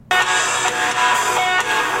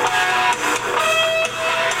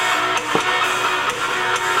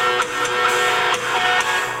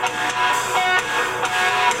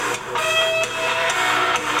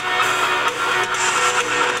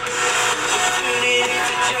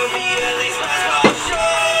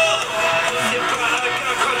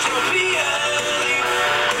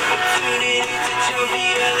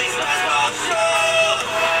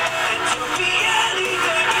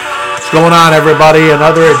Going on, everybody?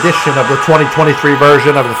 Another edition of the 2023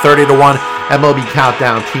 version of the 30-1 MLB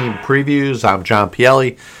Countdown Team Previews. I'm John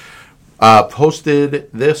Pielli.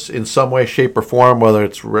 Posted this in some way, shape, or form, whether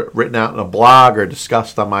it's written out in a blog or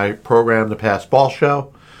discussed on my program, The Past Ball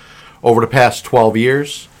Show, over the past 12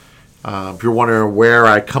 years. If you're wondering where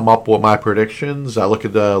I come up with my predictions, I look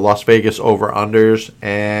at the Las Vegas over-unders,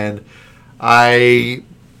 and I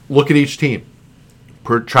look at each team.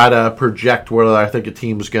 Try to project whether I think a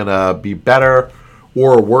team's going to be better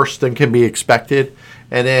or worse than can be expected.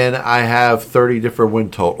 And then I have 30 different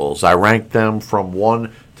win totals. I rank them from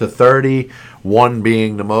 1 to 30, 1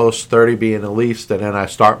 being the most, 30 being the least. And then I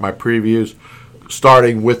start my previews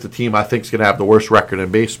starting with the team I think is going to have the worst record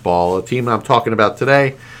in baseball. The team I'm talking about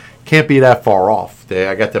today can't be that far off.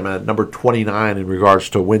 I got them at number 29 in regards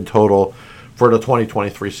to win total for the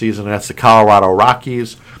 2023 season. And that's the Colorado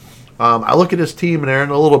Rockies. I look at this team, and they're in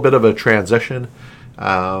a little bit of a transition.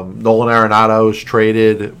 Nolan Arenado was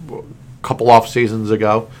traded a couple off seasons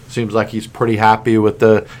ago. Seems like he's pretty happy with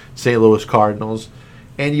the St. Louis Cardinals.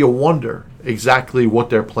 And you wonder exactly what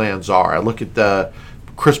their plans are. I look at the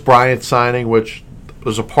Chris Bryant signing, which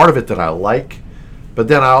was a part of it that I like. But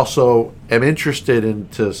then I also am interested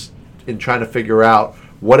in trying to figure out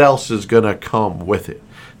what else is going to come with it.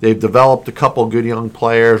 They've developed a couple good young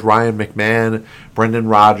players, Ryan McMahon, Brendan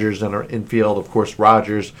Rodgers, and our infield, of course,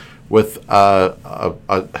 Rodgers, with a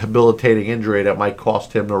habilitating injury that might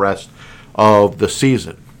cost him the rest of the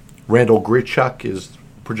season. Randall Grichuk is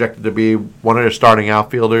projected to be one of their starting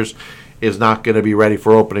outfielders, is not going to be ready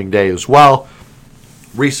for opening day as well.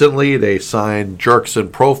 Recently, they signed Jurickson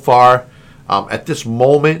Profar. At this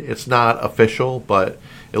moment, it's not official, but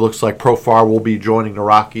it looks like Profar will be joining the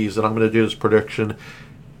Rockies, and I'm going to do this prediction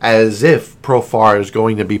as if Profar is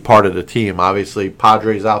going to be part of the team. Obviously,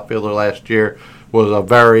 Padres outfielder last year was a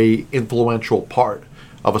very influential part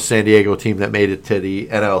of a San Diego team that made it to the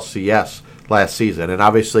NLCS last season. And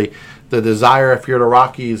obviously, the desire, if you're the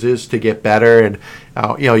Rockies, is to get better. And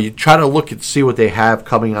you try to look and see what they have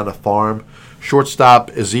coming on the farm. Shortstop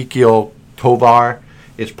Ezekiel Tovar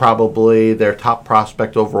is probably their top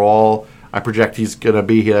prospect overall. I project he's going to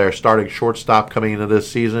be their starting shortstop coming into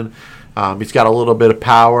this season. He's got a little bit of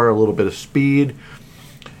power, a little bit of speed,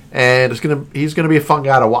 and he's going to be a fun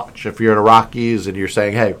guy to watch. If you're the Rockies and you're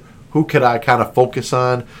saying, hey, who could I kind of focus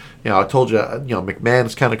on? I told you,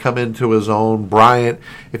 McMahon's kind of come into his own. Bryant,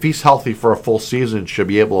 if he's healthy for a full season, should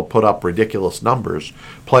be able to put up ridiculous numbers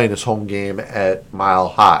playing his home game at Mile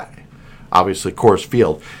High, obviously Coors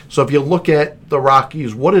Field. So if you look at the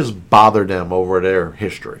Rockies, what has bothered them over their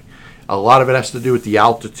history? A lot of it has to do with the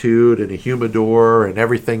altitude and the humidor and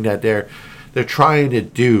everything that they're trying to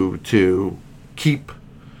do to keep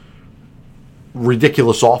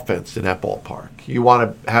ridiculous offense in that ballpark. You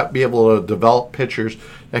want to be able to develop pitchers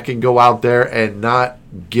that can go out there and not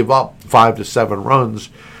give up 5 to 7 runs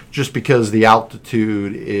just because the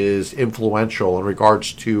altitude is influential in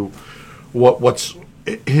regards to what's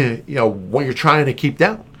what you're trying to keep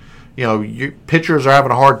down. Your pitchers are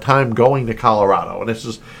having a hard time going to Colorado, and this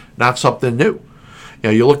is not something new.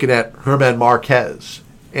 You're looking at Herman Marquez,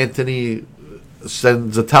 Anthony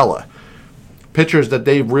Senzatella, pitchers that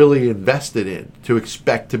they've really invested in to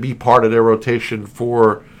expect to be part of their rotation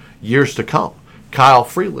for years to come. Kyle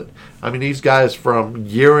Freeland. These guys from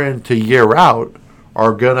year in to year out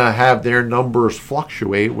are going to have their numbers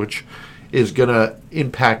fluctuate, which is going to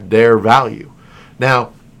impact their value.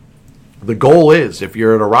 Now, the goal is, if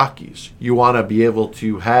you're the Rockies, you want to be able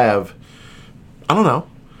to have,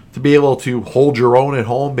 to be able to hold your own at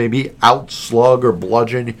home, maybe outslug or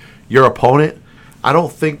bludgeon your opponent. I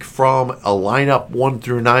don't think from a lineup 1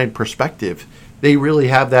 through 9 perspective, they really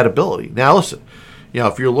have that ability. Now, listen,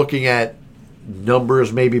 if you're looking at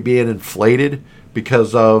numbers maybe being inflated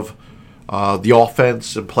because of the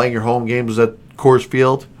offense and playing your home games at Coors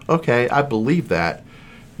Field, okay, I believe that.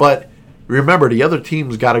 But remember, the other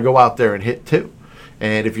team's got to go out there and hit too.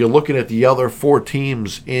 And if you're looking at the other 4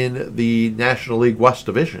 teams in the National League West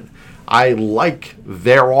Division, I like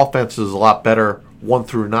their offenses a lot better 1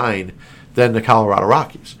 through 9 than the Colorado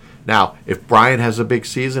Rockies. Now, if Bryant has a big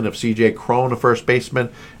season, if C.J. Cron, a first baseman,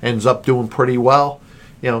 ends up doing pretty well,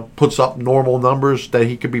 puts up normal numbers that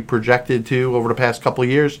he could be projected to over the past couple of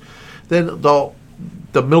years, then the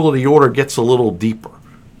middle of the order gets a little deeper.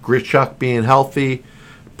 Grichuk being healthy,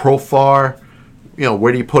 Profar,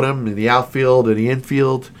 where do you put him in the outfield and the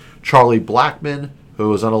infield? Charlie Blackmon, who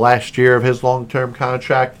was on the last year of his long-term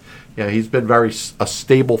contract, he's been a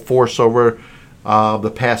stable force over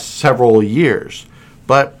the past several years.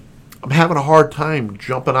 But I'm having a hard time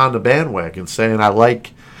jumping on the bandwagon saying I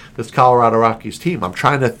like this Colorado Rockies team. I'm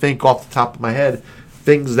trying to think off the top of my head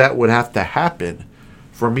things that would have to happen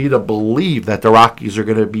for me to believe that the Rockies are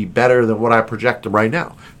going to be better than what I project them right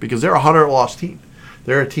now, because they're a 100-loss team.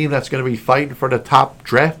 They're a team that's going to be fighting for the top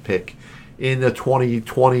draft pick in the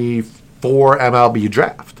 2024 MLB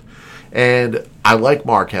draft. And I like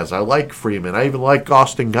Marquez. I like Freeman. I even like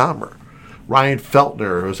Austin Gomber. Ryan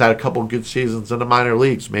Feltner, who's had a couple good seasons in the minor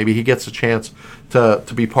leagues. Maybe he gets a chance to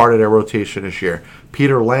be part of their rotation this year.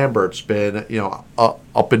 Peter Lambert's been,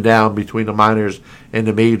 up and down between the minors and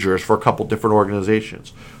the majors for a couple different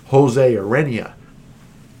organizations. Jose Urena,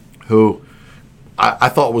 who I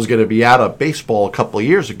thought was going to be out of baseball a couple of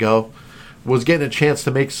years ago, was getting a chance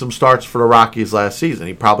to make some starts for the Rockies last season.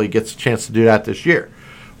 He probably gets a chance to do that this year.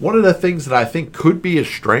 One of the things that I think could be a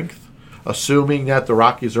strength, assuming that the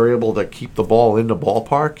Rockies are able to keep the ball in the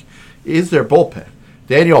ballpark, is their bullpen.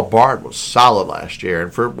 Daniel Bard was solid last year,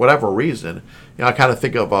 and for whatever reason, I kind of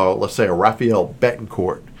think of, let's say, a Rafael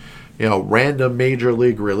Betancourt, random major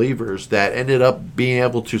league relievers that ended up being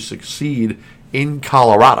able to succeed in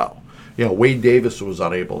Colorado. Wade Davis was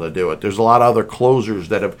unable to do it. There's a lot of other closers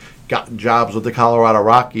that have gotten jobs with the Colorado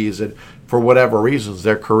Rockies, and for whatever reasons,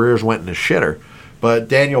 their careers went in the shitter. But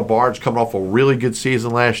Daniel Bard's coming off a really good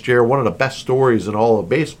season last year, one of the best stories in all of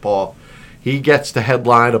baseball. He gets to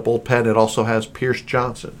headline a bullpen. It also has Pierce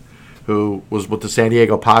Johnson, who was with the San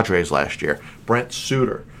Diego Padres last year. Brent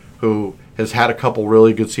Suter, who has had a couple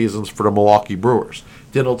really good seasons for the Milwaukee Brewers.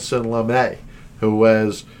 Dinelson Lamet, who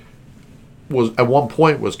was at one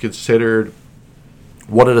point was considered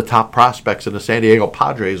one of the top prospects in the San Diego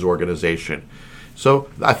Padres organization. So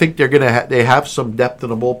I think they have some depth in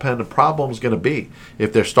the bullpen. The problem is going to be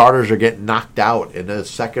if their starters are getting knocked out in the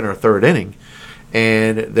second or third inning,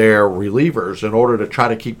 and their relievers, in order to try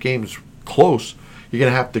to keep games close, you're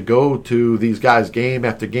going to have to go to these guys game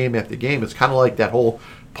after game after game. It's kind of like that whole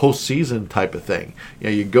postseason type of thing.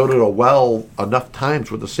 You go to the well enough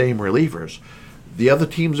times with the same relievers, the other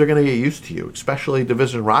teams are going to get used to you, especially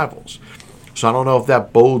division rivals. So I don't know if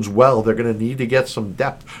that bodes well. They're going to need to get some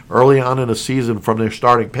depth early on in the season from their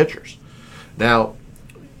starting pitchers. Now,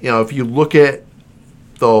 if you look at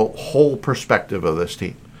the whole perspective of this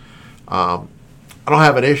team, I don't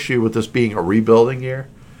have an issue with this being a rebuilding year.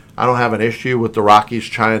 I don't have an issue with the Rockies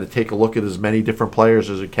trying to take a look at as many different players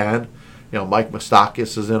as it can. Mike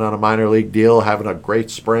Moustakas is in on a minor league deal, having a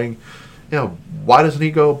great spring. Why doesn't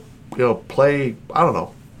he go, play, I don't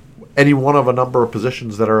know, any one of a number of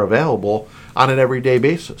positions that are available on an everyday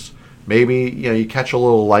basis? Maybe, you catch a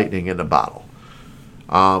little lightning in the bottle.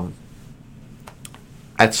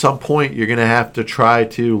 At some point, you're going to have to try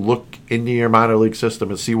to look into your minor league system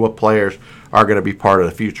and see what players are going to be part of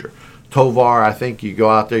the future. Tovar, I think you go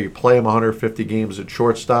out there, you play him 150 games at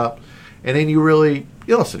shortstop, and then you really,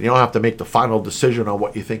 listen, you don't have to make the final decision on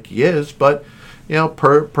what you think he is, but,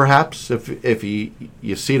 perhaps if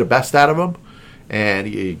you see the best out of him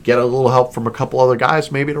and you get a little help from a couple other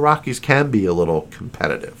guys, maybe the Rockies can be a little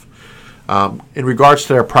competitive. In regards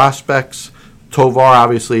to their prospects, Tovar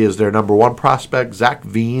obviously is their number one prospect. Zach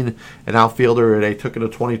Veen, an outfielder, they took in the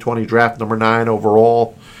 2020 draft, number 9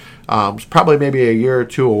 overall. It's probably maybe a year or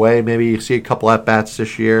two away. Maybe you see a couple at-bats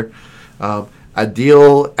this year.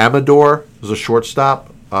 Adil Amador was a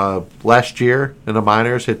shortstop last year in the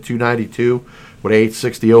minors, hit .292 with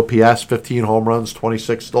 860 OPS, 15 home runs,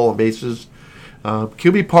 26 stolen bases.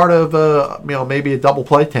 Could be part of maybe a double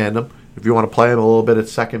play tandem if you want to play him a little bit at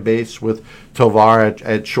second base with Tovar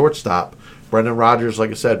at shortstop. Brendan Rodgers,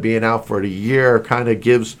 like I said, being out for the year kind of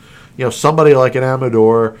gives somebody like an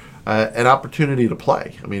Amador an opportunity to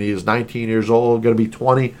play. I mean, he is 19 years old, going to be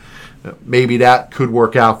 20. Maybe that could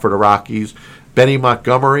work out for the Rockies. Benny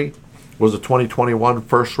Montgomery was a 2021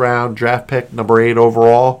 first-round draft pick, number 8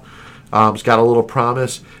 overall. He's got a little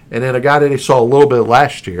promise. And then a guy that they saw a little bit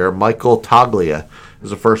last year, Michael Toglia,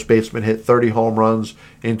 is a first baseman, hit 30 home runs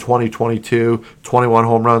in 2022, 21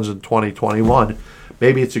 home runs in 2021.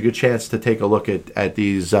 Maybe it's a good chance to take a look at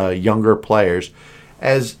these younger players,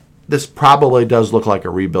 as this probably does look like a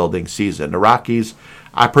rebuilding season. The Rockies,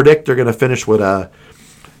 I predict they're going to finish with a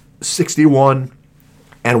 61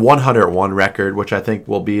 and 101 record, which I think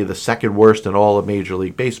will be the second worst in all of Major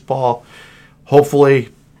League Baseball. Hopefully,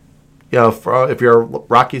 if you're a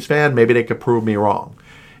Rockies fan, maybe they could prove me wrong.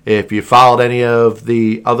 If you followed any of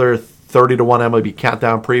the other 30-1 MLB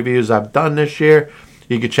Countdown previews I've done this year,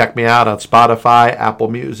 you can check me out on Spotify, Apple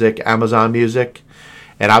Music, Amazon Music,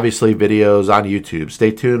 and obviously videos on YouTube.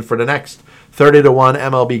 Stay tuned for the next 30-1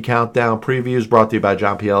 MLB Countdown previews brought to you by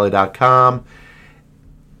JohnPielli.com.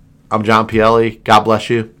 I'm John Pielli. God bless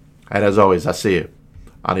you. And as always, I'll see you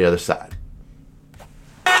on the other side.